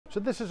So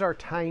this is our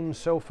Tyne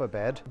Sofa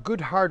Bed, good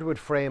hardwood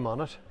frame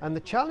on it, and the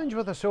challenge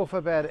with a sofa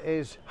bed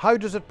is how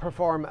does it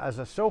perform as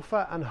a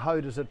sofa and how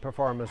does it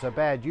perform as a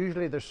bed?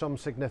 Usually there's some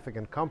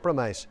significant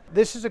compromise.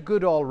 This is a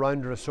good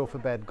all-rounder as sofa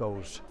bed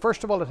goes.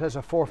 First of all, it has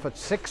a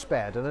 4'6"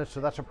 bed in it,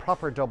 so that's a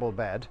proper double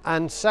bed,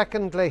 and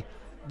secondly,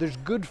 there's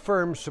good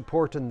firm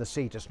support in the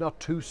seat. It's not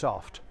too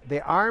soft.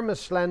 The arm is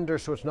slender,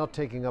 so it's not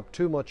taking up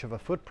too much of a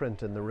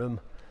footprint in the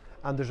room,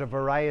 and there's a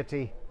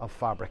variety of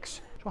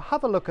fabrics. So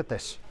have a look at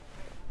this.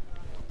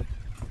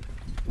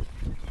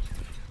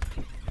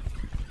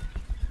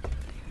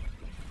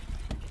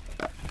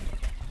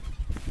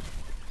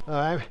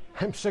 I'm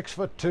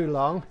 6'2"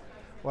 long.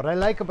 What I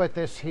like about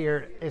this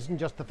here isn't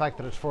just the fact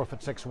that it's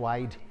 4'6"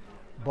 wide,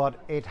 but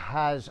it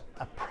has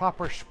a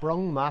proper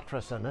sprung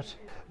mattress in it,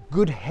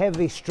 good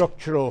heavy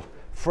structural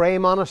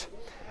frame on it,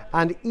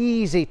 and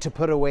easy to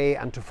put away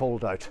and to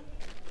fold out.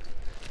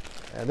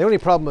 The only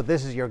problem with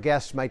this is your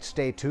guests might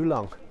stay too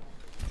long.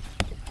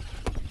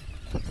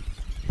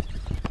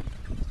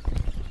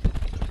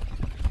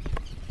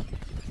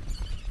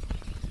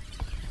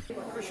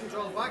 Cushions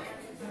all back.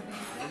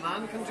 A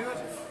man can do it,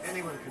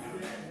 anyone can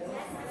do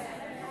it.